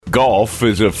Golf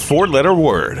is a 4-letter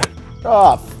word.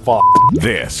 Oh, fuck.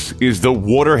 This is the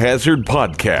Water Hazard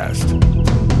Podcast.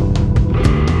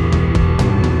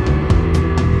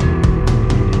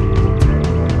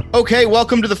 Okay,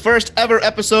 welcome to the first ever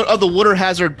episode of the Water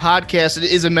Hazard Podcast. It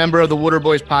is a member of the Water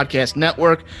Boys Podcast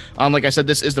Network. Like I said,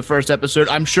 this is the first episode.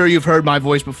 I'm sure you've heard my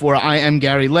voice before. I am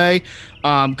Gary Lay.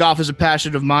 Golf is a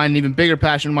passion of mine, an even bigger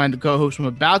passion of mine, the co-host I'm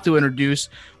about to introduce.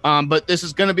 But this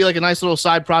is going to be like a nice little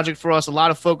side project for us, a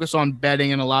lot of focus on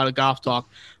betting and a lot of golf talk.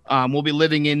 We'll be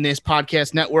living in this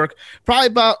podcast network probably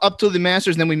about up to the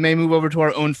Masters, and then we may move over to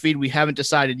our own feed. We haven't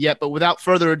decided yet, but without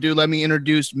further ado, let me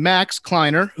introduce Max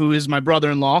Kleiner, who is my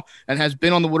brother-in-law and has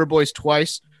been on the Water Boys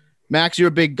twice. Max, you're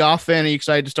a big golf fan. Are you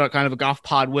excited to start kind of a golf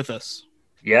pod with us?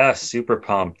 Yeah, super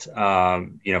pumped.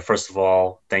 First of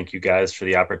all, thank you guys for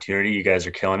the opportunity. You guys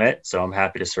are killing it. So I'm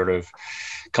happy to sort of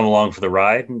come along for the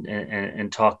ride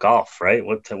and talk golf, right?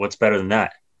 What's better than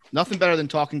that? Nothing better than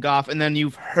talking golf. And then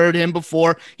you've heard him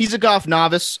before. He's a golf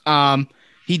novice.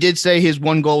 He did say his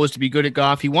one goal was to be good at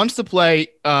golf. He wants to play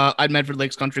at Medford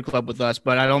Lakes Country Club with us,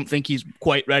 but I don't think he's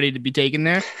quite ready to be taken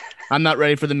there. I'm not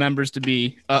ready for the members to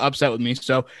be upset with me.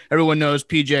 So everyone knows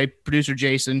PJ, producer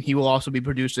Jason, he will also be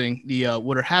producing the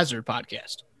Water Hazard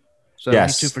Podcast. So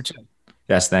yes. He's 2 for 2.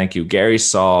 Yes, thank you. Gary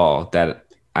saw that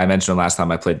I mentioned last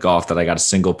time I played golf that I got a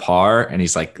single par, and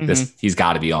he's like, "This, he's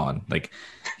got to be on. Like,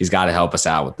 he's got to help us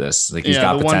out with this. Like, he's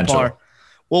got potential." 1 par.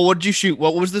 Well, what did you shoot?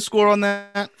 What was the score on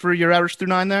that for your average through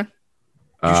 9 there?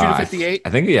 Did you shoot a 58? I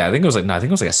think it was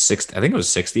like a 6. I think it was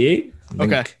 68.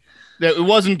 Okay, it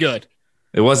wasn't good.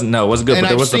 It wasn't good, and but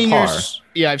there was the par.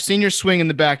 I've seen your swing in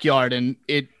the backyard, and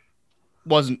it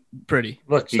wasn't pretty.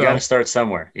 Look, you got to start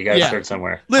somewhere.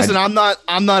 Listen, I'm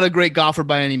not a great golfer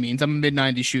by any means. I'm a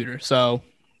mid-90s shooter. So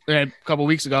a couple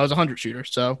weeks ago, I was a 100 shooter.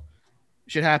 So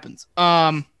shit happens.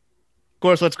 Of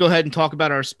course, let's go ahead and talk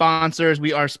about our sponsors.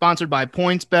 We are sponsored by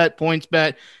PointsBet.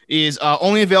 PointsBet is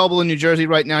only available in New Jersey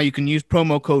right now. You can use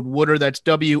promo code WOODER. That's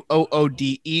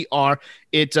WOODER.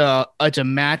 It's a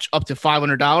match up to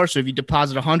 $500. So if you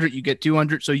deposit $100, you get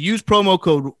 $200. So use promo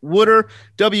code WOODER,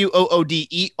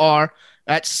 WOODER.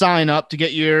 At sign up to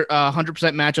get your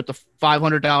 100% match up to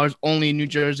 $500 only in New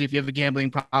Jersey. If you have a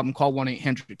gambling problem, call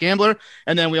 1-800-GAMBLER.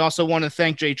 And then we also want to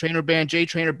thank J Trainer Band,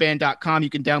 jtrainerband.com. You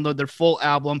can download their full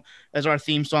album as our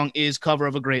theme song is Cover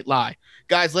of a Great Lie.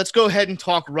 Guys, let's go ahead and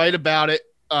talk right about it.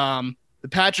 The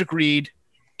Patrick Reed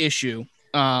issue.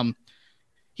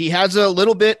 He has a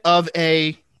little bit of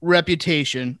a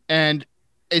reputation, and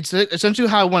it's essentially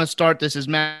how I want to start this is,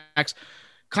 Max,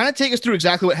 kind of take us through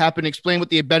exactly what happened, explain what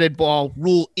the embedded ball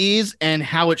rule is and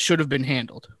how it should have been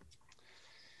handled.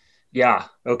 Yeah.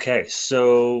 Okay.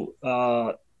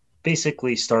 So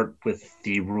basically start with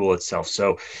the rule itself.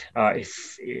 So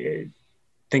think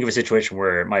of a situation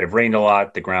where it might have rained a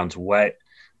lot, the ground's wet,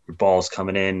 your ball's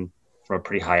coming in from a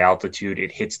pretty high altitude,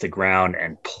 it hits the ground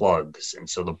and plugs. And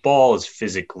so the ball is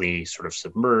physically sort of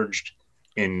submerged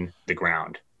in the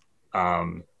ground.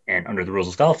 And under the rules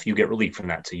of golf, you get relief from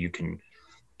that. So you can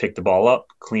pick the ball up,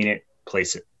 clean it,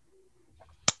 place it.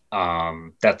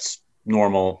 That's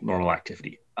normal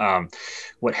activity.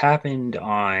 What happened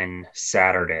on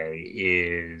Saturday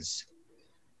is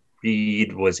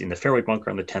Reed was in the fairway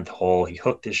bunker on the 10th hole. He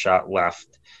hooked his shot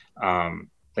left,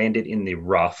 landed in the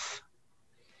rough.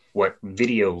 What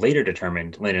video later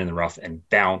determined landed in the rough and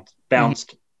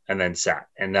bounced and then sat.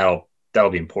 And that'll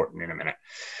be important in a minute.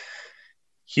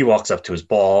 He walks up to his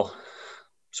ball,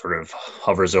 sort of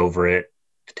hovers over it,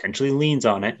 potentially leans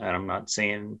on it. And I'm not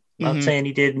saying he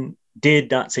didn't,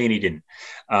 not saying he didn't.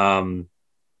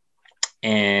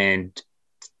 And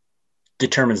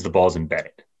determines the ball's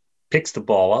embedded. Picks the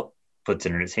ball up, puts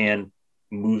it in his hand,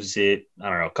 moves it,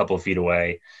 a couple of feet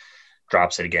away,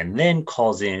 drops it again, then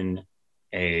calls in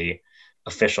a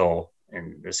official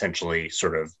and essentially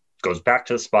sort of goes back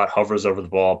to the spot, hovers over the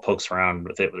ball, pokes around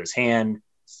with it with his hand.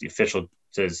 The official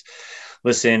says,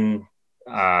 listen,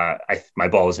 my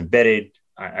ball was embedded.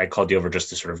 I called you over just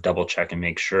to sort of double check and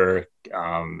make sure.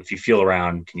 If you feel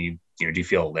around, can you do you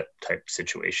feel a lip type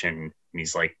situation? And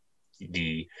he's like,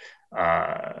 the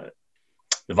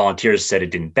volunteers said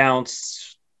it didn't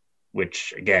bounce,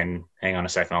 which again, hang on a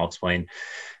second, I'll explain.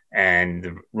 And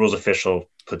the rules official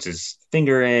puts his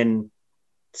finger in,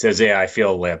 says, yeah, I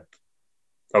feel a lip.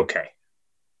 Okay.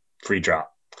 Free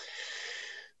drop.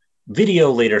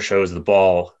 Video later shows the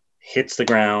ball hits the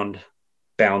ground,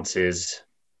 bounces,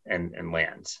 and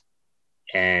lands.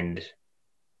 And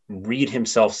Reed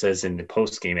himself says in the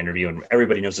post-game interview, and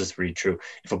everybody knows this to be true,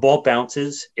 if a ball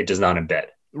bounces, it does not embed.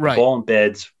 Right. The ball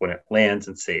embeds when it lands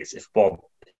and stays. If a ball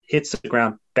hits the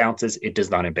ground, bounces, it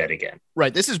does not embed again.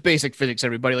 Right. This is basic physics,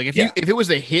 everybody. Like if it was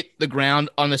to hit the ground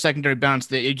on the secondary bounce,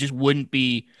 that it just wouldn't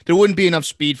be enough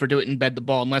speed for it to embed the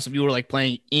ball unless if you were like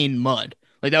playing in mud.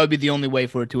 Like that would be the only way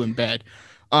for it to embed.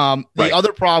 The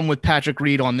other problem with Patrick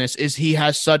Reed on this is he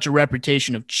has such a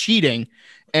reputation of cheating.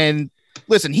 And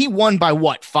listen, he won by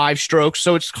 5 strokes.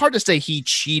 So it's hard to say he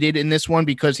cheated in this one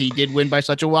because he did win by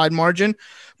such a wide margin.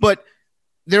 But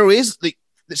there is the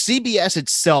CBS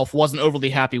itself wasn't overly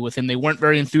happy with him. They weren't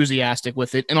very enthusiastic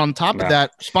with it. And on top of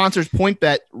that, sponsors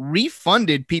PointBet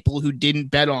refunded people who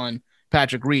didn't bet on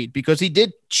Patrick Reed because he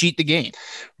did cheat the game.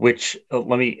 Which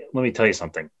let me tell you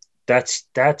something. That's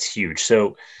huge.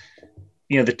 So,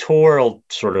 the tour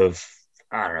sort of,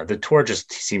 I don't know, the tour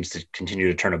just seems to continue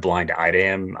to turn a blind eye to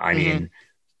him. I mean,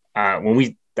 when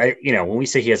we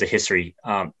say he has a history,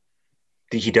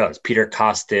 he does. Peter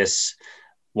Kostis,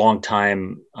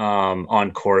 longtime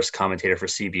on-course commentator for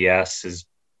CBS, has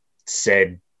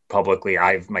said publicly,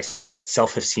 I've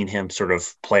myself have seen him sort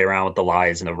of play around with the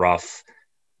lies in the rough.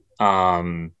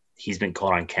 He's been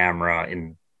caught on camera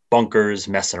in bunkers,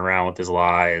 messing around with his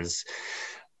lies,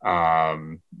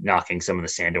 knocking some of the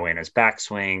sand away in his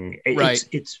backswing.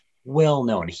 It's well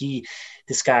known.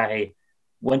 This guy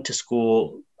went to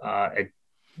school at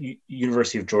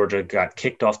University of Georgia, got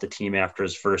kicked off the team after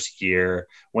his first year,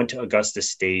 went to Augusta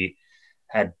State,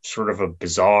 had sort of a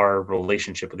bizarre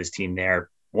relationship with his team there,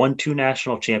 won 2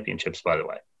 national championships, by the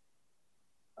way,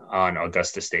 on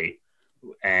Augusta State,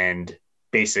 and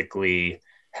basically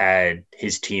had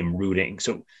his team rooting.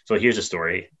 So here's a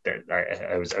story that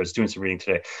I was doing some reading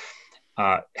today.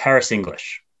 Harris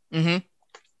English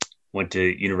went to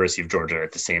University of Georgia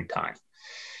at the same time.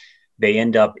 They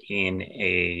end up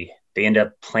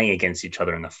playing against each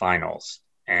other in the finals,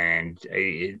 and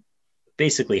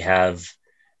basically have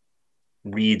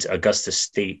Reed's Augusta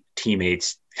State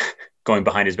teammates going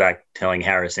behind his back telling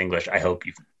Harris English, I hope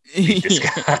you beat this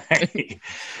guy.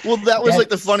 Well, that was like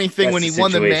the funny thing when he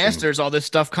won the Masters, all this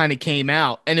stuff kind of came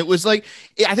out, and it was like,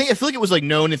 I feel like it was like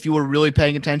known if you were really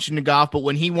paying attention to golf, but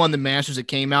when he won the Masters, it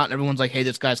came out and everyone's like, hey,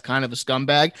 this guy's kind of a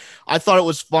scumbag. I thought it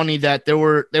was funny that there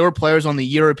were players on the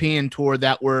European tour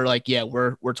that were like, yeah,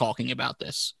 we're talking about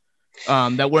this,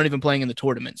 that weren't even playing in the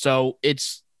tournament. So it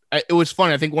was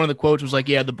funny. I think one of the quotes was like,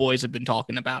 yeah, the boys have been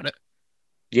talking about it.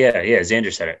 Yeah.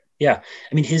 Xander said it. Yeah.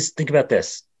 I mean, think about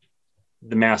this.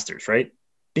 The Masters, right?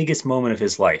 Biggest moment of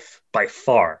his life by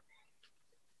far.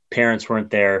 Parents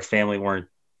weren't there. Family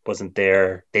wasn't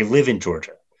there. They live in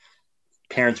Georgia.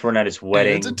 Parents weren't at his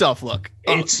wedding. It's a tough look.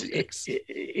 It's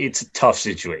a tough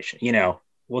situation.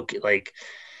 What can but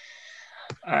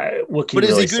you is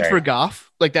really he good say? for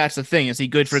Goff? Like, that's the thing. Is he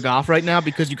good for Goff right now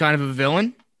because you kind of a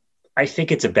villain? I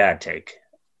think it's a bad take.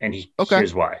 And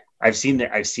here's why. I've seen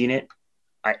it.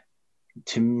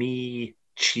 To me,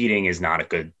 cheating is not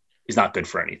good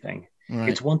for anything. Right.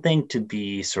 It's one thing to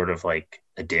be sort of like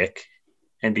a dick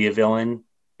and be a villain.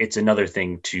 It's another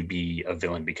thing to be a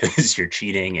villain because you're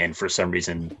cheating and for some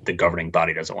reason the governing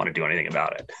body doesn't want to do anything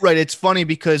about it. Right. It's funny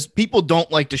because people don't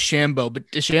like DeChambeau,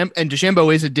 but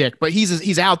DeChambeau is a dick, but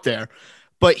he's out there.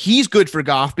 But he's good for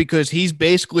Goff because he's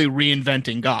basically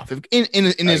reinventing golf in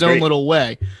his own little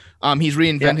way. He's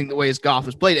reinventing the way his golf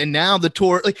is played. And now the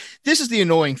tour, like, this is the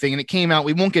annoying thing. And it came out,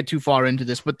 we won't get too far into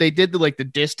this, but they did the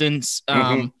distance,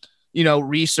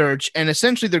 research. And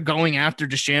essentially they're going after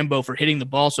DeChambeau for hitting the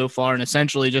ball so far. And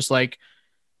essentially just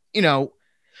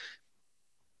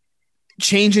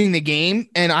changing the game.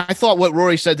 And I thought what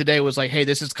Rory said today was like, hey,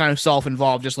 this is kind of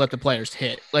self-involved. Just let the players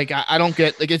hit. Like, I don't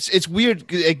get, like, it's weird.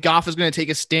 Goff is going to take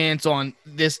a stance on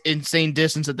this insane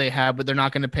distance that they have, but they're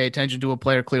not going to pay attention to a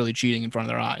player clearly cheating in front of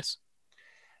their eyes.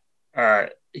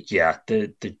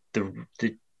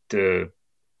 The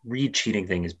Reed cheating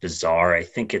thing is bizarre. I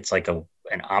think it's like an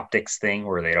optics thing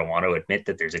where they don't want to admit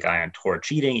that there's a guy on tour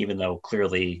cheating, even though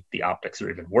clearly the optics are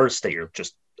even worse that you're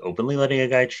just openly letting a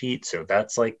guy cheat. So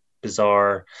that's like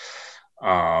bizarre.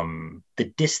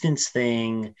 The distance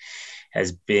thing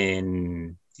has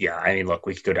been, I mean, look,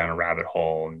 we could go down a rabbit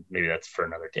hole and maybe that's for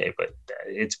another day, but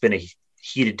it's been a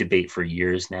heated debate for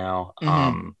years now.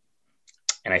 And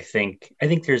I think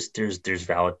there's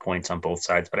valid points on both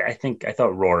sides, but I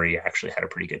thought Rory actually had a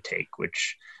pretty good take,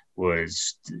 which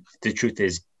was the truth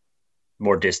is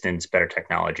more distance, better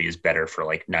technology is better for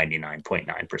like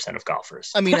 99.9% of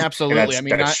golfers. I mean, absolutely.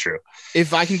 That's true.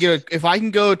 If I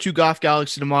can go to Golf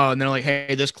Galaxy tomorrow and they're like,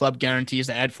 hey, this club guarantees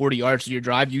to add 40 yards to your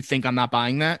drive, you think I'm not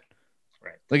buying that?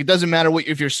 Right. Like, it doesn't matter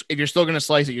if you're still going to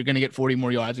slice it, you're going to get 40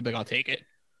 more yards. You'd be like, I'll take it.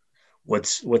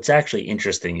 What's actually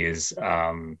interesting is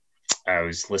I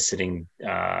was listening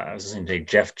to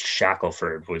Jeff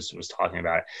Shackelford was talking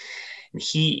about it.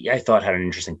 I thought, had an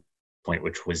interesting point,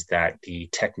 which was that the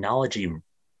technology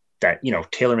that,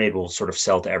 TaylorMade will sort of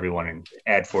sell to everyone and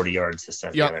add 40 yards, this,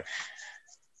 that, the other.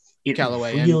 It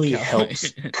really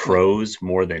helps pros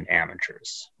more than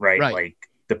amateurs, right? Like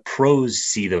the pros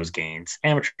see those gains.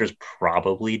 Amateurs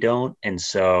probably don't. And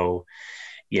so,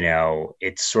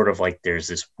 it's sort of like there's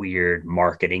this weird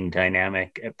marketing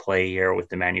dynamic at play here with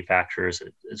the manufacturers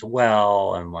as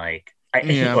well. And like,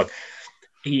 look,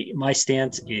 my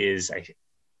stance is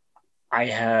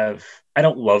I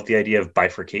don't love the idea of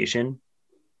bifurcation.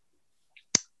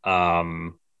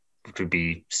 Which would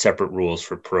be separate rules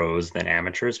for pros than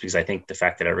amateurs, because I think the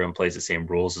fact that everyone plays the same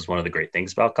rules is one of the great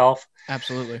things about golf.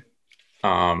 Absolutely.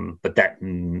 But that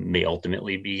may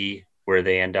ultimately be where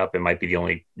they end up. It might be the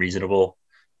only reasonable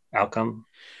outcome.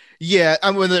 Yeah.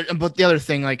 But the other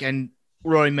thing, like, and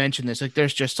Rory mentioned this, like,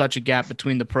 there's just such a gap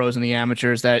between the pros and the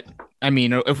amateurs that,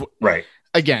 right.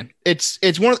 Again, it's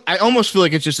one. I almost feel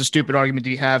like it's just a stupid argument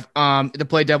to have. To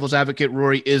play devil's advocate,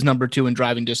 Rory is number 2 in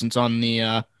driving distance on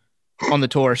the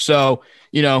tour. So,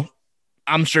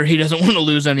 I'm sure he doesn't want to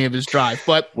lose any of his drive.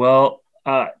 But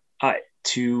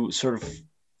to sort of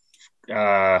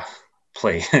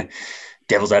play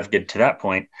devil's advocate to that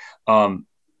point,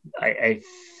 I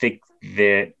think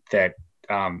that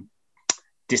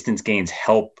distance gains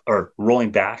help, or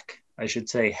rolling back, I should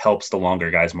say, helps the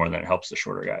longer guys more than it helps the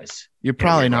shorter guys. You're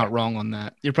probably not wrong on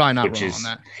that.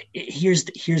 Here's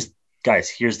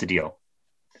the deal.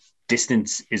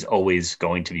 Distance is always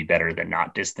going to be better than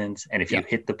not distance. And if you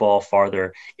hit the ball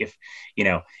farther, if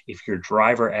your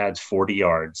driver adds 40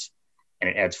 yards and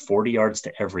it adds 40 yards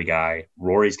to every guy,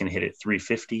 Rory's going to hit it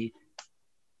 350.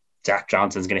 Zach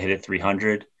Johnson's going to hit it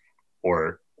 300,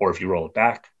 or if you roll it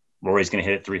back, Rory's going to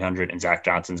hit it 300 and Zach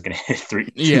Johnson's going to hit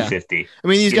 250. I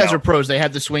mean, these guys are pros. They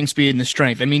have the swing speed and the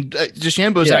strength. I mean,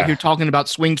 DeChambeau's out here talking about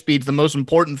swing speed's the most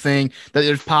important thing that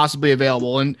there's possibly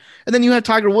available. And then you had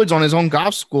Tiger Woods on his own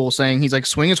golf school saying, he's like,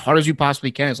 swing as hard as you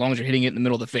possibly can as long as you're hitting it in the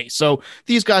middle of the face. So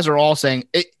these guys are all saying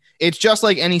it's just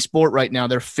like any sport right now.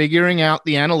 They're figuring out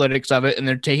the analytics of it and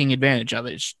they're taking advantage of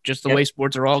it. It's just the way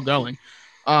sports are all going.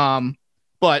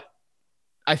 But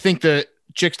I think the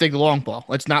chicks take the long ball.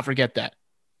 Let's not forget that.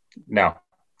 No,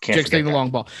 can't Chicks taking the long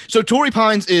ball. So Torrey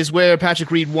Pines is where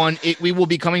Patrick Reed won. We will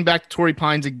be coming back to Torrey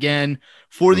Pines again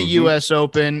for the U.S.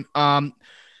 Open. The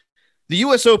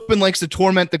U.S. Open likes to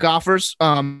torment the golfers.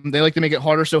 They like to make it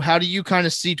harder. So how do you kind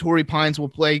of see Torrey Pines will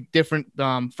play different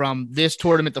from this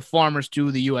tournament, the Farmers,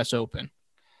 to the U.S. Open?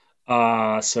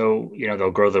 So,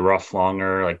 they'll grow the rough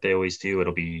longer like they always do.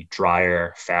 It'll be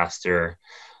drier, faster.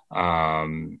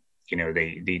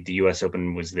 The U.S.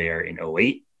 Open was there in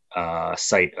 2008.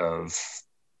 Site of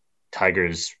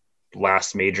Tiger's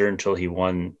last major until he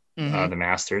won the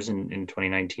Masters in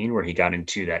 2019, where he got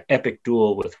into that epic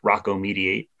duel with Rocco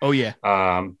Mediate. Oh yeah.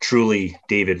 Truly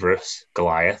David versus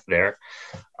Goliath there.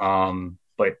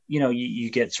 But you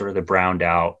get sort of the browned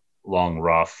out, long,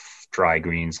 rough, dry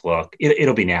greens look.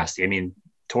 It'll be nasty. I mean,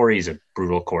 Torrey's a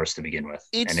brutal course to begin with.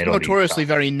 It's notoriously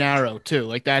very narrow too.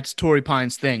 Like that's Torrey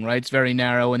Pines' thing, right? It's very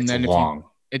narrow, and then long.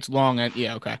 It's long.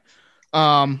 Yeah. Okay.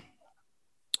 Also,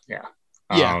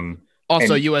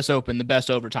 U.S. Open, the best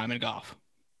overtime in golf.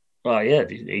 Yeah,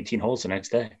 18 holes the next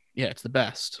day. Yeah, it's the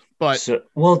best. But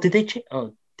did they change?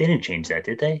 Oh, they didn't change that,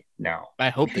 did they? No, I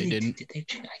hope they didn't. Did they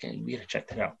change? We gotta check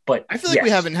that out. But I feel like we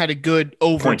haven't had a good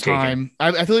overtime.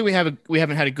 I feel like we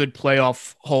haven't had a good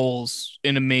playoff holes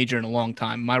in a major in a long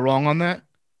time. Am I wrong on that?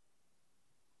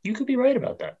 You could be right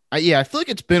about that. I feel like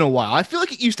it's been a while. I feel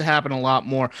like it used to happen a lot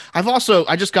more. I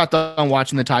just got done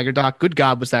watching the Tiger doc. Good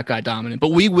God, was that guy dominant. But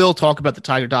we will talk about the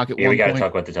Tiger doc we got to talk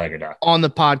about the Tiger doc on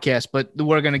the podcast, but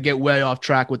we're going to get way off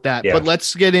track with that. Yeah. But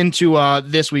let's get into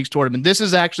this week's tournament. This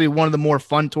is actually one of the more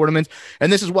fun tournaments,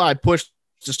 and this is why I pushed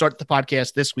to start the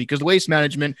podcast this week, because Waste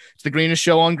Management, it's the greenest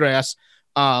show on grass.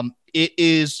 It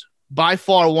is by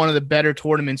far one of the better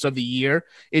tournaments of the year.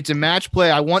 It's a match play.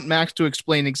 I want Max to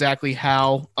explain exactly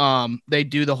how they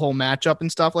do the whole matchup and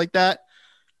stuff like that,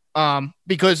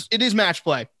 because it is match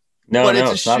play. No,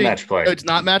 it's not match play. It's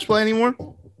not match play anymore?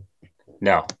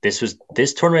 No,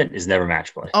 this tournament is never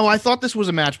match play. Oh, I thought this was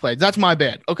a match play. That's my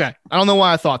bad. Okay. I don't know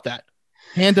why I thought that.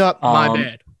 Hand up, my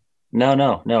bad.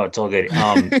 No, it's all good.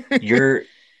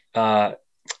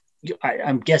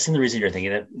 I'm guessing the reason you're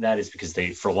thinking that is because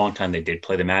for a long time they did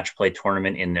play the match play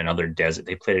tournament in another desert.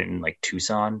 They played it in like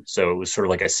Tucson, so it was sort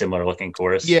of like a similar looking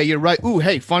course. Yeah, you're right. Ooh,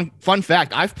 hey, fun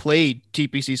fact. I've played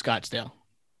TPC Scottsdale.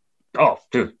 Oh,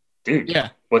 dude. Yeah.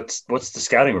 What's the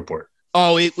scouting report?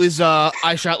 Oh, it was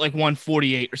I shot like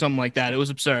 148 or something like that. It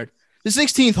was absurd. The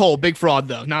 16th hole, big fraud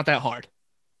though, not that hard.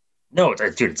 No,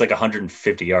 dude, it's like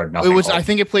 150 yard. Nothing. It was. I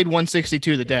think it played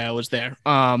 162 the day I was there.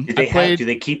 Did they do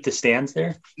they keep the stands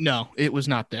there? No, it was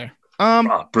not there.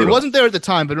 It wasn't there at the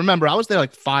time, but remember, I was there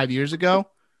like 5 years ago,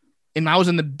 and I was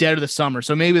in the dead of the summer,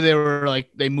 so maybe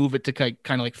they move it to kind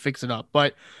of like fix it up.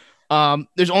 But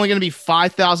there's only going to be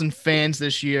 5,000 fans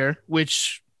this year,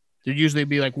 which there'd usually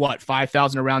be like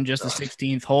 5,000 around just the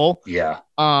 16th hole. Yeah.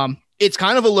 It's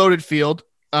kind of a loaded field.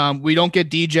 We don't get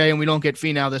DJ and we don't get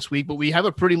Finau this week, but we have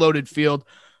a pretty loaded field.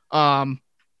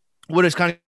 What is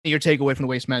kind of your takeaway from the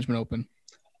Waste Management Open?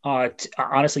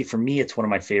 Honestly, for me, it's one of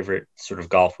my favorite sort of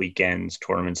golf weekends,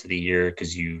 tournaments of the year,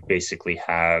 because you basically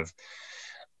have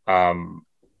one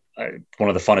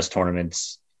of the funnest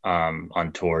tournaments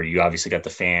on tour. You obviously got the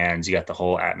fans, you got the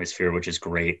whole atmosphere, which is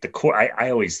great. The course,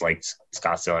 I always liked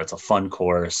Scottsdale. It's a fun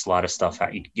course, a lot of stuff,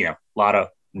 a lot of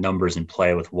numbers in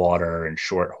play with water and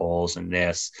short holes and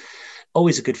this.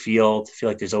 Always a good field. I feel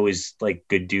like there's always like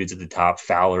good dudes at the top.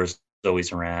 Fowler's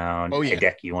always around. Oh, yeah.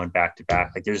 Hideki won back to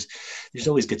back. Like there's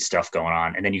always good stuff going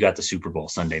on. And then you got the Super Bowl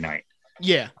Sunday night.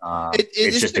 Yeah.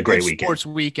 It's just a great weekend. Sports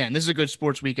weekend. This is a good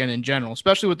sports weekend in general,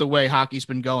 especially with the way hockey's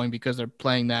been going because they're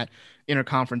playing that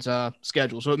interconference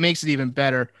schedule. So it makes it even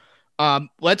better.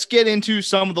 Let's get into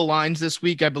some of the lines this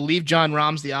week. I believe Jon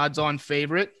Rahm's the odds-on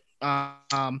favorite. I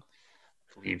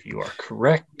believe you are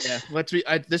correct.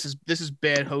 Yeah, this is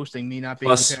bad hosting. Me not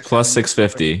being plus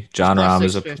 650. Jon Rahm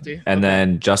is and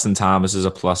then Justin Thomas is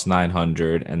a plus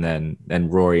 900, and then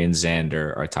Rory and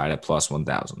Xander are tied at plus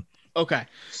 1,000. Okay,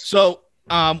 so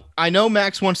I know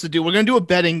Max wants to do. We're gonna do a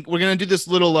betting. We're gonna do this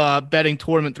little betting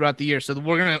tournament throughout the year. So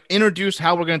we're gonna introduce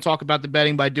how we're gonna talk about the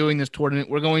betting by doing this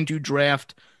tournament. We're going to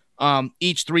draft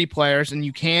each 3 players, and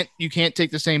you can't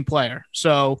take the same player.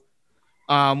 So.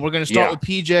 We're going to start with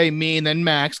PJ, me, and then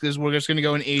Max because we're just going to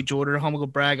go in age order. Humble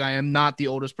brag, I am not the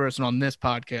oldest person on this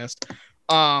podcast,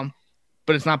 but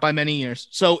it's not by many years.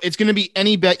 So it's going to be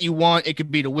any bet you want. It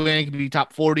could be to win. It could be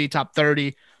top 40, top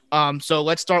 30. So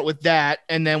let's start with that,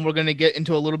 and then we're going to get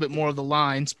into a little bit more of the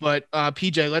lines. But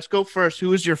PJ, let's go first.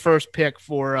 Who is your first pick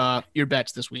for your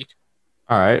bets this week?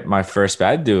 All right, my first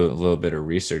bet. I'd do a little bit of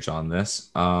research on this.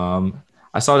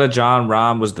 I saw that Jon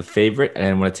Rahm was the favorite and I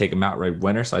didn't want to take him outright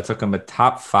winner. So I took him at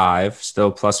top 5, still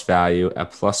plus value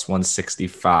at plus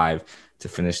 165 to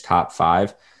finish top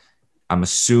 5. I'm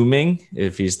assuming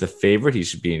if he's the favorite, he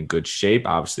should be in good shape.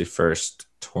 Obviously, first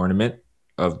tournament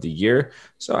of the year.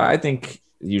 So I think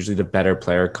usually the better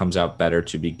player comes out better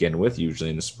to begin with, usually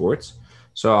in the sports.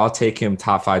 So I'll take him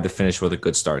top 5 to finish with a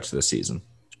good start to the season.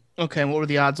 Okay. And what were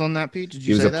the odds on that, Pete? Did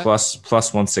you say that? He was a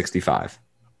plus 165.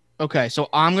 Okay, so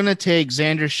I'm going to take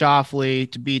Xander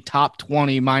Schauffele to be top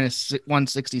 20 minus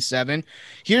 167.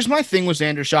 Here's my thing with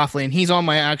Xander Schauffele, and he's on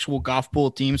my actual golf pool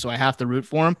team, so I have to root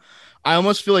for him. I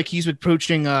almost feel like he's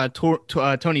approaching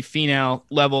Tony Finau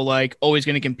level, like always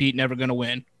going to compete, never going to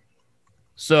win.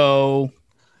 So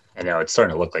I know it's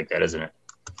starting to look like that, isn't it?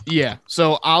 Yeah.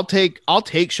 So I'll take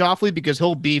Schauffele because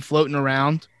he'll be floating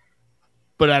around,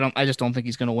 but I just don't think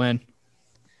he's going to win.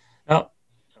 Oh,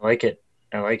 I like it.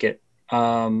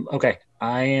 Okay,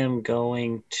 I am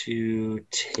going to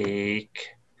take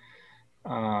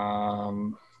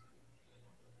I'm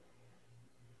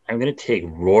going to take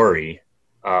Rory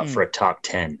for a top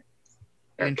 10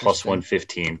 at plus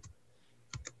 115.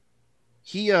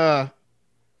 He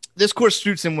this course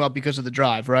suits him well because of the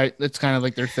drive, right? That's kind of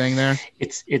like their thing there.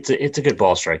 It's a good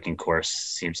ball striking course,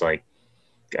 seems like.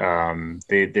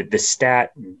 The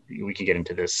stat, we can get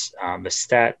into this, the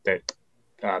stat that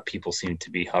people seem to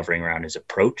be hovering around his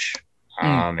approach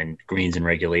and greens and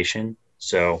regulation.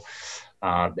 So,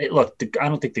 I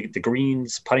don't think the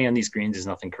greens, putting on these greens is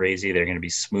nothing crazy. They're going to be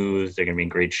smooth. They're going to be in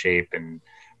great shape, and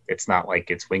it's not like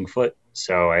it's wing foot.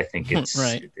 So I think it's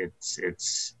right.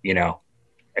 It's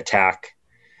attack,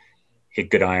 hit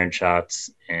good iron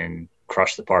shots, and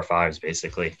crush the par fives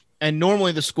basically. And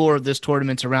normally the score of this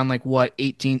tournament's around like what,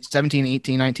 17,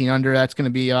 18, 19 under. That's going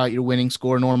to be your winning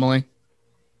score normally.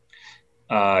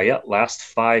 Last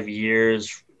 5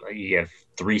 years, you have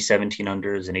 3 17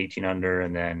 unders, an 18 under,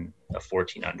 and then a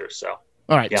 14 under. So,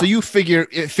 all right. Yeah. So you figure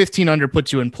 15 under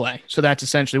puts you in play. So that's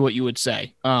essentially what you would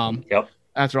say. Yep.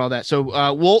 After all that.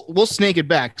 So we'll snake it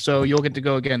back. So you'll get to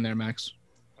go again there, Max.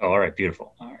 Oh, all right.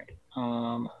 Beautiful. All right.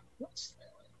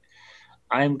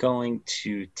 I'm going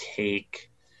to take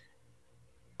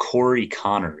Corey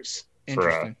Connors for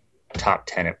a top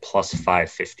 10 at plus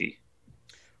 550.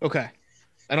 Okay.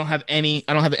 I don't have any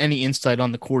insight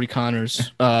on the Corey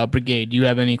Connors brigade. Do you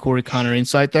have any Corey Connor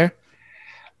insight there?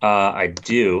 I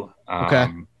do. Okay.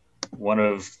 One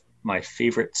of my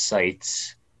favorite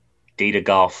sites,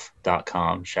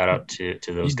 datagolf.com. Shout out to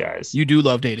those guys. You do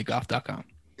love datagolf.com.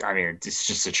 I mean, it's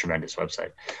just a tremendous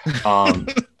website. Um,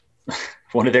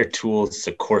 one of their tools is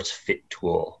a course fit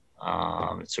tool.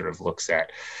 It sort of looks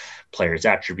at players'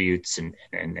 attributes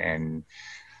and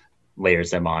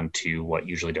layers them onto what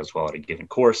usually does well at a given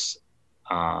course.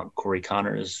 Corey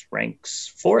Connors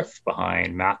ranks 4th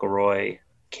behind McIlroy,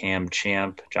 Cam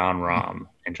Champ, John Rahm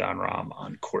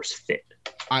on course fit.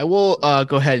 I will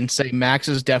go ahead and say Max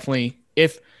is definitely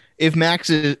if Max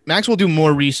will do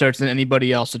more research than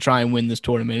anybody else to try and win this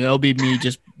tournament. It'll be me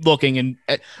just looking and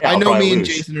I know me and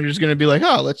Jason are just going to be like,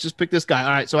 oh, let's just pick this guy. All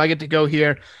right, so I get to go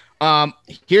here.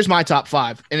 Here's my top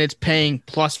 5, and it's paying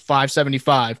plus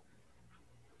 575.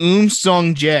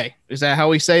 Sung Jae. Is that how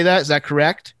we say that? Is that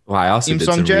correct? Well, I also did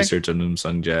some research on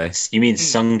Sung Jae. You mean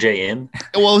Sung Jae Im?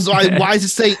 Well, why does it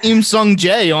say Sung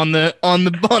Jae on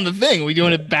the thing? Are we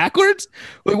doing it backwards?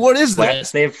 Like, what is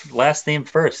this? Last name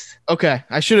first. Okay,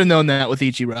 I should have known that with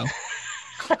Ichiro.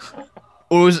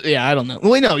 Or I don't know.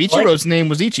 Well, no, Ichiro's name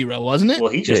was Ichiro, wasn't it?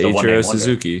 Well, he just Ichiro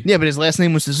Suzuki. Yeah, but his last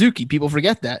name was Suzuki. People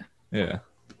forget that. Yeah.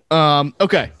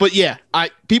 Okay, but yeah,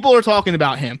 people are talking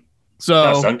about him.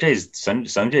 So Sung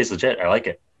Jae's legit. I like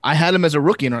it. I had him as a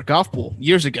rookie in our golf pool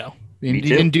years ago. He too.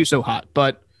 didn't do so hot,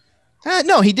 but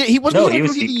no, he did. He wasn't. No,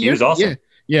 he was awesome.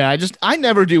 Yeah. I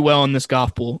never do well in this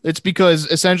golf pool. It's because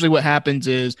essentially what happens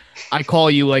is I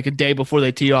call you like a day before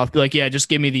they tee off, be like, yeah, just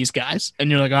give me these guys, and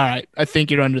you're like, all right, I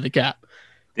think you're under the cap.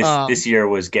 This year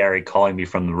was Gary calling me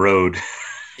from the road.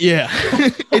 Yeah,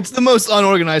 it's the most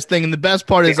unorganized thing, and the best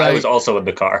part is I was also in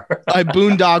the car. I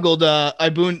boondoggled. Not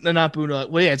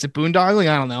boondoggled. Well, yeah, is it boondoggling?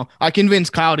 I don't know. I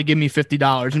convinced Kyle to give me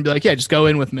 $50 and be like, yeah, just go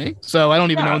in with me. So I don't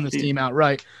even own this team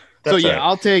outright. So yeah,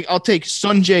 right. I'll take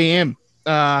Sun J M.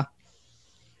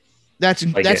 That's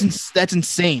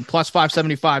insane. Plus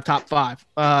 575, top 5.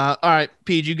 All right,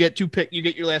 Pete, you get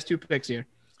your last 2 picks here.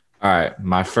 All right,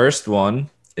 my first one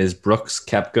is Brooks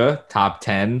Koepka, top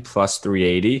 10 plus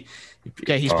 380.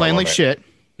 Okay, he's playing like shit.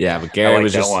 Yeah, but Gary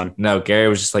was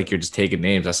just like, you're just taking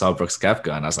names. I saw Brooks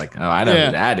Koepka, and I was like, oh, I know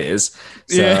who that is.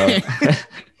 So,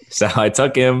 so I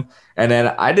took him, and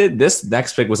then I did this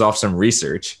next pick was off some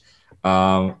research.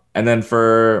 And then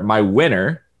for my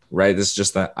winner, right, this is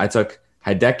just that I took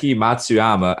Hideki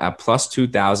Matsuyama at plus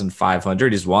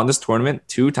 2,500. He's won this tournament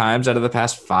 2 times out of the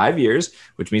past 5 years,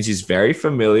 which means he's very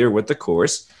familiar with the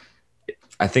course.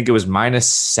 I think it was minus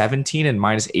 17 and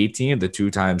minus 18 the 2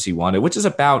 times he won it, which is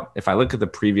about, if I look at the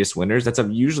previous winners, that's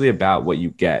usually about what you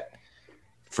get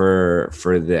for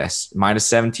this. Minus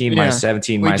 17, minus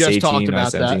 17, minus 18,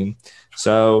 minus 17.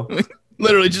 So we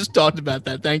literally just talked about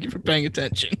that. Thank you for paying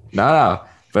attention. No.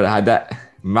 But I had that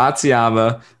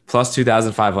Matsuyama plus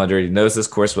 2,500. He knows this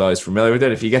course well. He's familiar with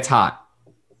it. If he gets hot.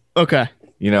 Okay.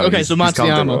 Okay, so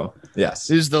Matsuyama. Yes,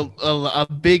 this is a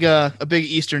big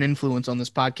Eastern influence on this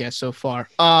podcast so far.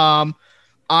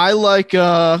 I like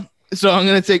so I'm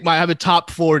gonna take I have a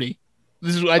top 40.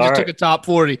 I just took a top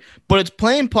 40, but it's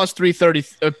playing plus 330,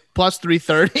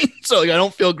 so I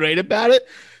don't feel great about it.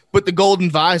 But the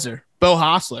Golden Visor, Bo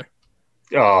Hostler,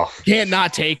 can't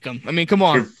not take him. I mean, come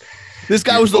on, this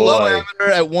guy was the low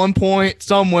amateur at one point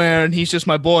somewhere, and he's just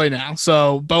my boy now.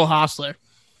 So Bo Hostler,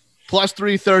 plus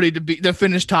 330 to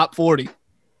finish top 40.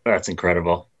 That's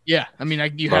incredible. Yeah, I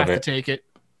mean, you have to take it.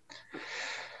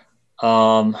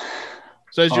 So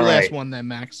it's your last one then,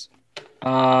 Max.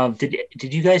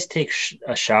 Did you guys take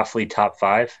a Schauffele top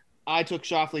 5? I took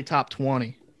Schauffele top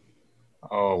 20.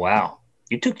 Oh wow,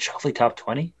 you took Schauffele top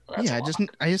 20? Yeah,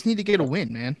 I just need to get a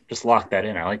win, man. Just lock that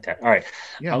in. I like that. All right,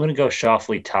 I'm gonna go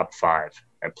Schauffele top 5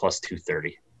 at plus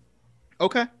 230.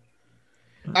 Okay.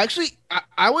 Actually,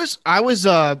 I was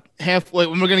halfway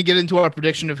when we're gonna get into our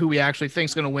prediction of who we actually think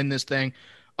is gonna win this thing.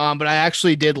 But I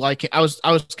actually did like it. I was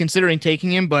considering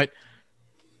taking him, but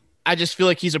I just feel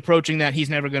like he's approaching that he's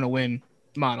never gonna win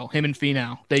model. Him and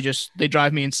Finau, they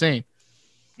drive me insane.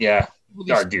 Yeah,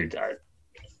 dude,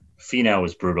 Finau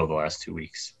was brutal the last 2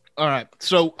 weeks. All right,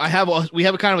 so we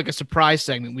have a kind of like a surprise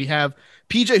segment. We have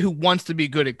PJ who wants to be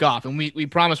good at golf, and we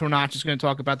promise we're not just going to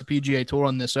talk about the PGA Tour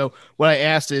on this. So what I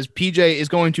asked is PJ is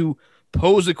going to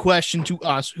pose a question to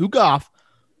us who golf,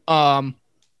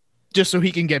 just so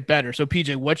he can get better. So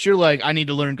PJ, what's your I need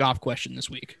to learn golf question this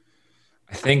week?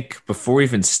 I think before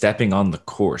even stepping on the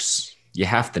course, you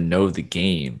have to know the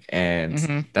game,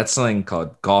 and that's something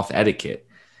called golf etiquette.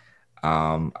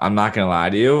 I'm not gonna lie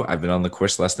to you. I've been on the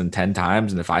course less than 10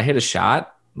 times, and if I hit a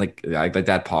shot like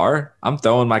that par, I'm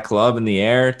throwing my club in the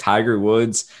air, Tiger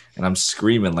Woods, and I'm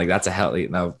screaming like that's a hell.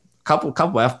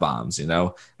 Couple F-bombs,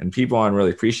 and people aren't really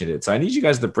appreciating it. So I need you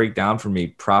guys to break down for me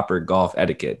proper golf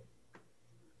etiquette.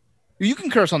 You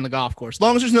can curse on the golf course as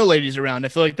long as there's no ladies around. I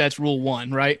feel like that's rule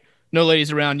 1, right? No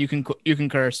ladies around, you can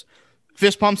curse.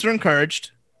 Fist pumps are encouraged.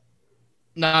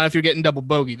 Not if you're getting double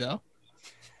bogey though.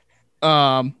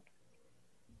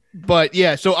 But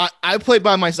yeah, so I played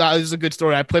by myself. This is a good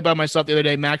story. I played by myself the other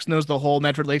day. Max knows the whole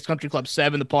Medford Lakes Country Club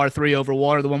 7, the par 3 over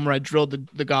water, the one where I drilled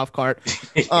the golf cart.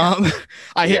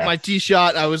 I hit my tee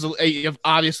shot.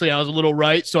 Obviously I was a little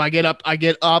right. So I get up, I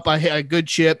hit a good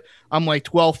chip. I'm like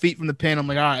 12 feet from the pin. I'm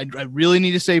like, all right, I really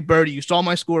need to save birdie. You saw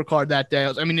my scorecard that day.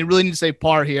 You really need to save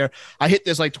par here. I hit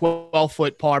this like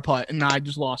 12-foot par putt, and I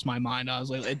just lost my mind. I was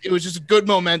like, it was just good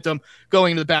momentum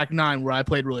going into the back 9 where I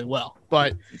played really well.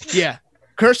 But yeah,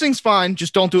 cursing's fine.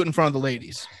 Just don't do it in front of the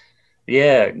ladies.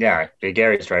 Yeah.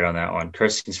 Gary's right on that one.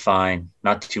 Cursing's fine.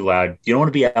 Not too loud. You don't want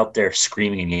to be out there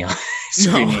screaming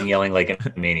and yelling like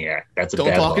a maniac. That's a bad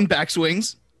look. Don't talk in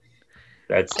backswings.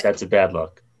 That's a bad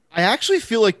look. I actually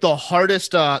feel like the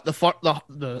hardest,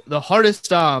 the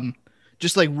hardest,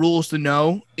 just like rules to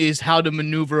know is how to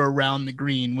maneuver around the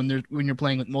green when you're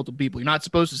playing with multiple people. You're not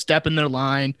supposed to step in their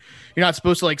line. You're not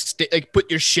supposed to put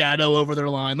your shadow over their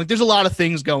line. Like there's a lot of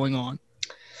things going on.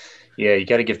 Yeah, you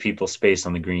got to give people space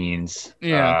on the greens.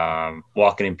 Yeah,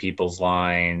 walking in people's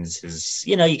lines is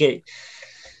you get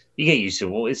used to.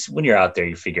 Well, it's when you're out there,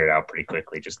 you figure it out pretty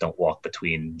quickly. Just don't walk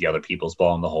between the other people's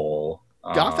ball in the hole.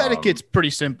 Golf etiquette's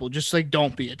pretty simple. Just like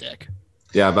don't be a dick.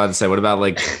 Yeah, I'm about to say, what about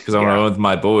like because I'm with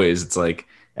my boys, it's like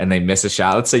and they miss a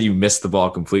shot. Let's say you miss the ball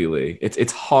completely.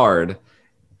 It's hard.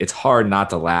 It's hard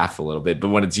not to laugh a little bit, but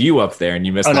when it's you up there and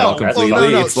you miss the ball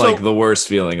completely, it's like the worst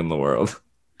feeling in the world.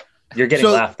 You're getting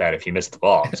laughed at if you miss the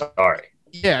ball. I'm sorry.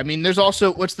 Yeah, I mean, there's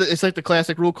also it's like the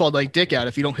classic rule called like dick out.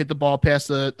 If you don't hit the ball past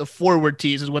the forward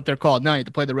tees is what they're called. Now you have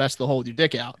to play the rest of the hole with your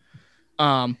dick out.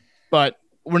 But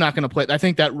we're not going to play. I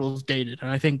think that rule's dated,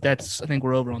 and I think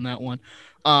we're over on that one.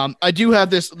 I do have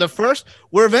this.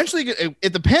 We're eventually,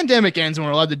 if the pandemic ends and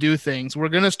we're allowed to do things, we're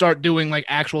going to start doing like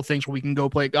actual things where we can go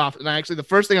play golf. And actually, the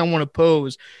first thing I want to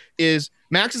pose is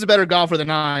Max is a better golfer than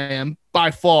I am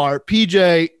by far.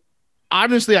 PJ,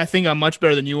 honestly, I think I'm much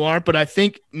better than you are, but I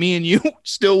think me and you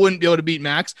still wouldn't be able to beat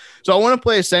Max. So I want to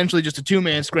play essentially just a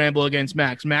 2-man scramble against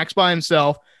Max. Max by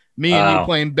himself, me and you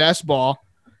playing best ball.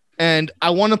 And I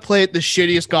want to play at the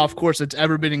shittiest golf course that's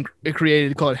ever been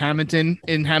created, called Hamilton,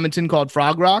 called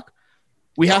Frog Rock.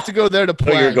 We have to go there to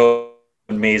play. You're going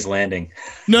Maze Landing.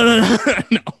 No.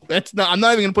 That's not. I'm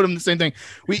not even gonna put them in the same thing.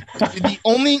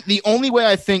 The only way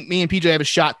I think me and PJ have a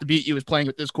shot to beat you is playing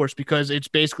at this course because it's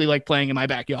basically like playing in my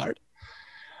backyard.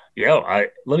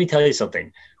 Let me tell you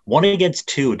something. 1 against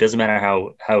 2, it doesn't matter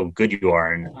how good you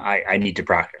are, and I need to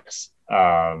practice.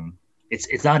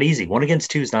 It's not easy. 1 against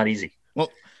 2 is not easy.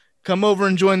 Well, come over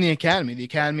and join the academy. The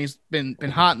academy's been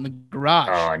hot in the garage.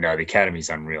 Oh no, the academy's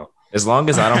unreal. As long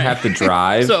as I don't have to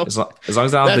drive, as long as I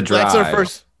don't have to drive, that's our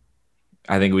first.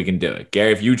 I think we can do it.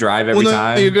 Gary, if you drive every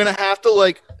time, you're gonna have to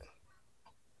like.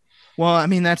 Well, I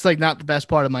mean that's like not the best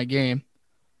part of my game.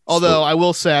 Although I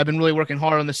will say I've been really working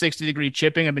hard on the 60-degree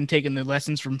chipping. I've been taking the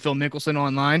lessons from Phil Mickelson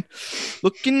online.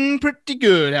 Looking pretty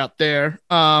good out there.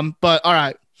 But all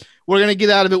right. We're going to get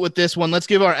out of it with this one. Let's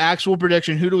give our actual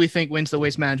prediction. Who do we think wins the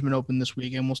Waste Management Open this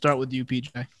week? And we'll start with you,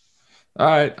 PJ. All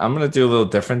right. I'm going to do a little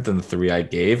different than the 3 I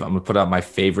gave. I'm going to put out my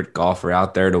favorite golfer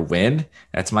out there to win.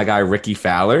 That's my guy, Ricky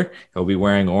Fowler. He'll be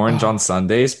wearing orange on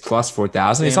Sundays, plus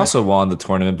 4,000. He's also won the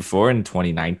tournament before in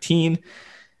 2019.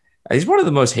 He's one of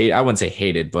the most hated. I wouldn't say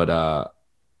hated, but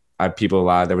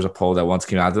there was a poll that once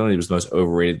came out that he was the most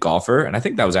overrated golfer. And I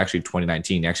think that was actually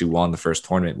 2019. He actually won the first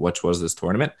tournament, which was this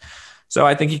tournament. So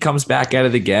I think he comes back at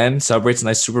it again, celebrates a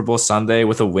nice Super Bowl Sunday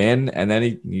with a win, and then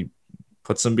he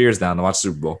puts some beers down to watch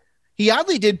Super Bowl. He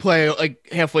oddly did play like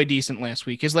halfway decent last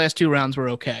week. His last 2 rounds were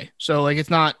okay. So like it's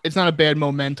not a bad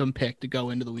momentum pick to go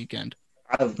into the weekend.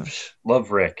 I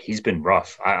love Rick. He's been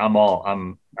rough.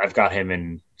 I've got him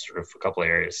in sort of a couple of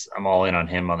areas. I'm all in on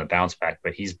him on the bounce back,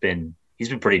 but he's been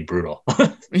pretty brutal.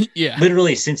 Yeah.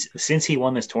 Literally since he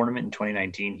won this tournament in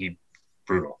 2019, he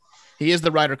brutal. He is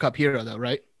the Ryder Cup hero though,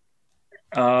 right?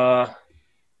 From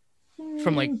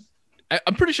like,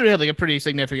 I'm pretty sure he had like a pretty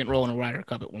significant role in a Ryder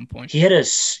Cup at one point. He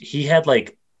had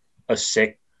like a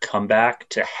sick comeback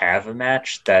to have a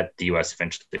match that the U.S.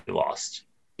 eventually lost.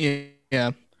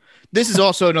 Yeah. This is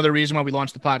also another reason why we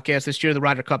launched the podcast this year. The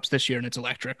Ryder Cup's this year and it's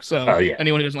electric. So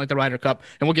anyone who doesn't like the Ryder Cup,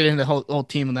 and we'll get into the whole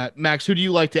team on that. Max, who do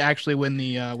you like to actually win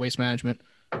the Waste Management?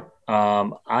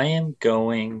 I am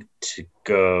going to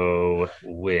go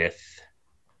with.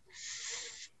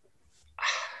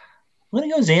 I'm going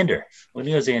to go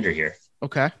Xander here.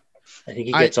 Okay. I think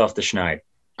he gets off the schneid.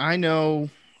 I know.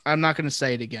 I'm not going to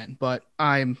say it again, but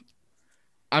I'm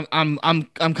kind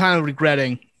of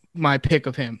regretting my pick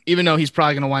of him, even though he's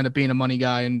probably going to wind up being a money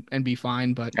guy and be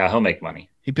fine. But he'll make money.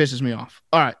 He pisses me off.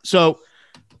 All right, so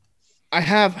I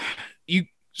have you.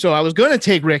 So I was going to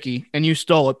take Ricky, and you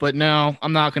stole it, but now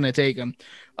I'm not going to take him.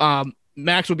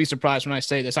 Max would be surprised when I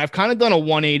say this. I've kind of done a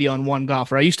 180 on one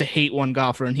golfer. I used to hate one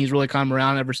golfer, and he's really come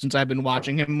around ever since I've been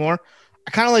watching him more.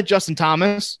 I kind of like Justin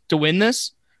Thomas to win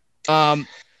this.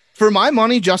 For my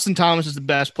money, Justin Thomas is the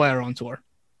best player on tour.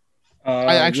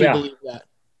 I actually believe that.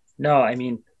 No, I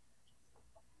mean,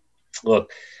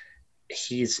 look,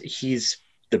 he's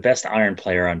the best iron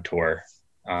player on tour,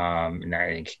 and I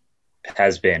think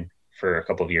has been for a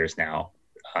couple of years now.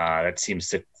 That seems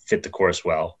to fit the course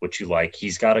well, which you like.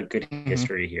 He's got a good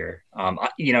history here.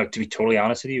 To be totally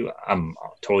honest with you, I'm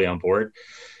totally on board.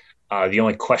 The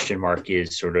only question mark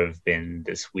is sort of been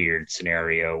this weird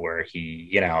scenario where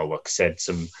he, said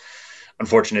some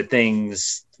unfortunate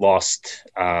things, lost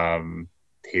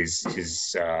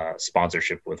his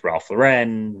sponsorship with Ralph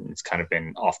Lauren. It's kind of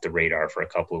been off the radar for a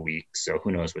couple of weeks. So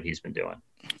who knows what he's been doing.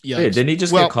 Yeah. Hey, didn't he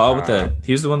just get called with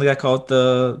he was the one that got called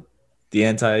the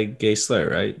anti-gay slur,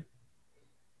 right?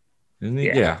 Isn't he?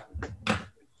 Yeah.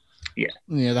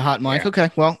 Yeah, the hot mic. Yeah. Okay.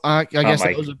 Well, I guess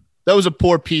that was a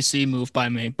poor PC move by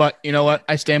me, but you know what?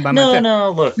 I stand by my pick.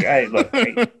 No, look,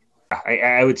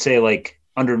 I would say like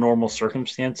under normal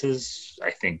circumstances, I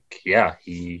think, I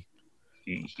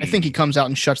think he comes out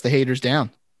and shuts the haters down.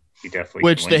 He definitely,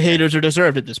 which the haters are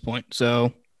deserved at this point.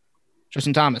 So,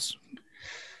 Justin Thomas,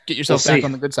 get yourself back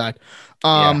on the good side.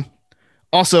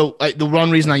 Also, the one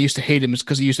reason I used to hate him is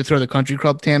because he used to throw the country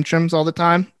club tantrums all the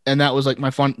time, and that was like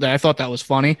my fun. I thought that was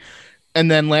funny. And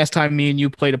then last time me and you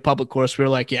played a public course, we were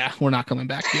like, "Yeah, we're not coming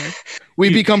back here.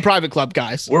 We become private club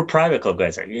guys. We're private club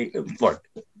guys. Look,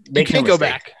 they can't go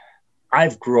back.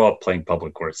 I've grew up playing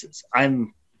public courses. I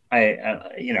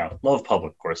love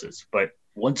public courses, but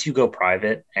once you go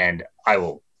private, and I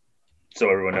will, so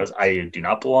everyone knows, I do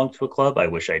not belong to a club. I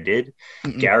wish I did.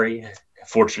 Mm-mm. Gary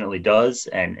fortunately does,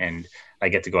 and I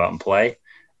get to go out and play.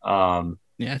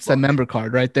 It's that member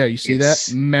card right there. You see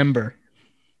that? Member.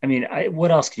 I mean,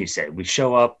 what else can you say? We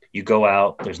show up, you go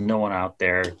out, there's no one out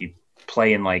there. You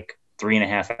play in like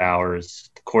 3.5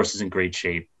 hours. The course is in great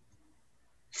shape.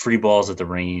 Free balls at the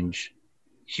range.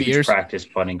 Huge beers. Practice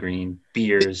putting green.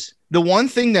 Beers. The one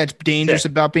thing that's dangerous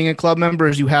about being a club member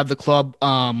is you have the club.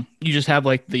 You just have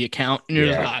like the account, and you're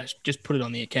like, just put it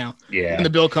on the account. Yeah. And the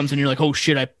bill comes, and you're like, oh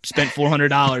shit, I spent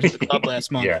 $400 at the club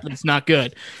last month. Yeah. It's not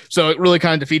good. So it really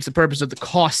kind of defeats the purpose of the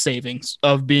cost savings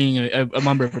of being a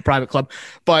member of a private club.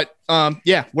 But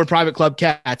we're private club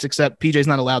cats, except PJ's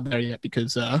not allowed there yet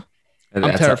because I'm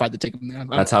terrified to take him there.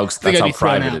 That's how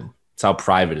private. That's how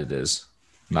private it is.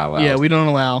 Not allowed. Yeah, we don't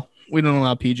allow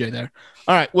PJ there.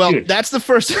 All right. Well, dude. That's the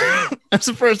first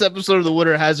episode of the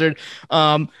Water Hazard.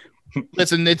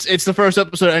 Listen, it's the first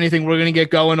episode of anything. We're gonna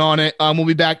get going on it. We'll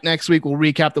be back next week. We'll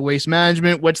recap the Waste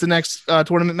Management. What's the next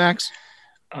tournament, Max?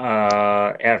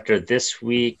 After this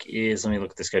week is, let me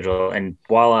look at the schedule. And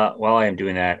while I am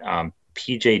doing that,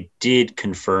 PJ did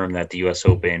confirm that the U.S.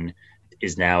 Open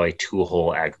is now a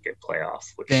 2-hole aggregate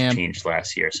playoff, which changed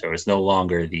last year. So it's no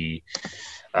longer the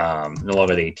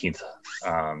 18th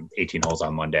 18 holes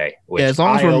on Monday, which as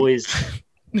long as I always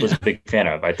was a big fan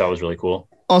of. I thought was really cool.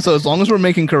 Also, as long as we're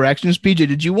making corrections, PJ,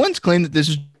 did you once claim that this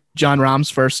is John Rahm's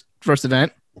first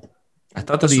event? I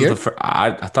thought this was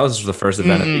I thought this was the first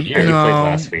event of the year. No,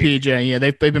 last week. PJ,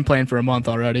 they've been playing for a month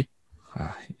already.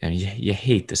 You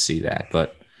hate to see that,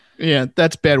 but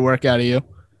that's bad work out of you.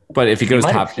 But if he goes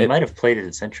he might have played it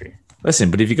at Century.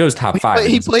 Listen, but if he goes top 5,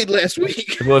 he played last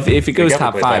week. Well, if he goes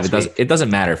top 5, it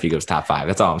doesn't matter if he goes top 5.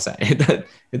 That's all I'm saying.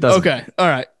 It doesn't. Okay, all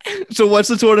right. So what's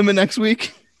the tournament next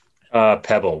week?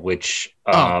 Pebble, which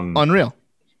unreal.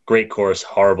 Great course,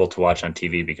 horrible to watch on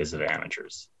TV because of the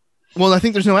amateurs. Well, I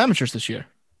think there's no amateurs this year.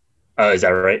 Is that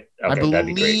right? Okay, I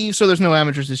believe so. There's no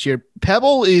amateurs this year.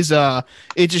 Pebble is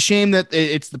it's a shame that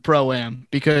it's the Pro-Am,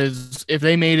 because if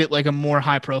they made it like a more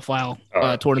high profile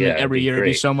tournament every year, it'd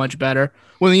be so much better.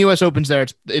 When the U.S. Open's there,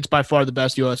 it's by far the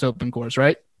best U.S. Open course,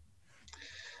 right?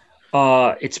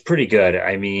 It's pretty good.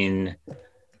 I mean,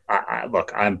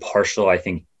 look, I'm partial. I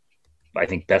think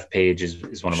Bethpage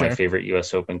is one of my favorite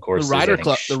U.S. Open courses.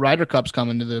 The Ryder Cup's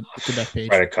coming to Bethpage.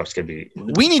 Ryder Cup's gonna be.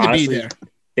 We need to be there.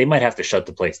 They might have to shut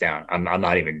the place down. I'm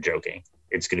not even joking.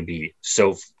 It's going to be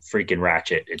so freaking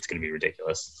ratchet. It's going to be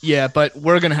ridiculous. Yeah, but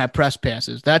we're going to have press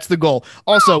passes. That's the goal.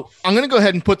 Also, I'm going to go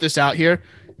ahead and put this out here.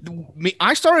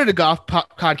 I started a golf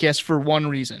podcast for one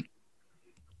reason,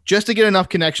 just to get enough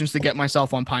connections to get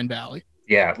myself on Pine Valley.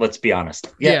 Yeah, let's be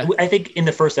honest. Yeah, I think in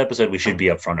the first episode, we should be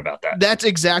upfront about that. That's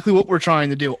exactly what we're trying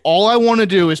to do. All I want to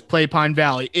do is play Pine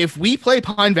Valley. If we play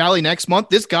Pine Valley next month,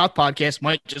 this golf podcast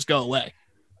might just go away.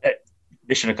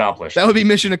 Mission accomplished. That would be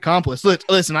mission accomplished.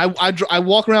 Listen, I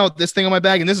walk around with this thing on my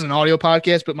bag, and this is an audio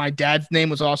podcast, but my dad's name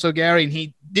was also Gary, and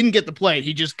he didn't get the plate.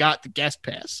 He just got the guest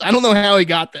pass. I don't know how he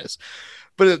got this,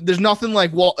 but there's nothing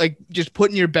like just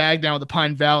putting your bag down with the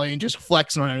Pine Valley and just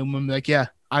flexing on anyone. Like, yeah,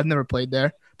 I've never played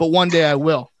there, but one day I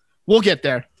will. We'll get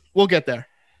there. We'll get there.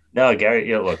 No,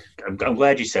 Gary, look, I'm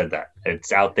glad you said that.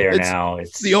 It's out there now.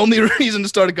 It's the only reason to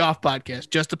start a golf podcast,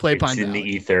 just to play Pine Valley. It's in the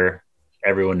ether.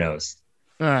 Everyone knows.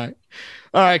 All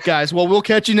right, guys. Well, we'll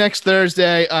catch you next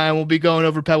Thursday, and we'll be going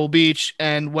over Pebble Beach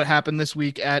and what happened this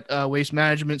week at Waste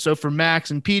Management. So for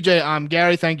Max and PJ, I'm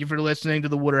Gary. Thank you for listening to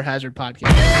the Water Hazard Podcast.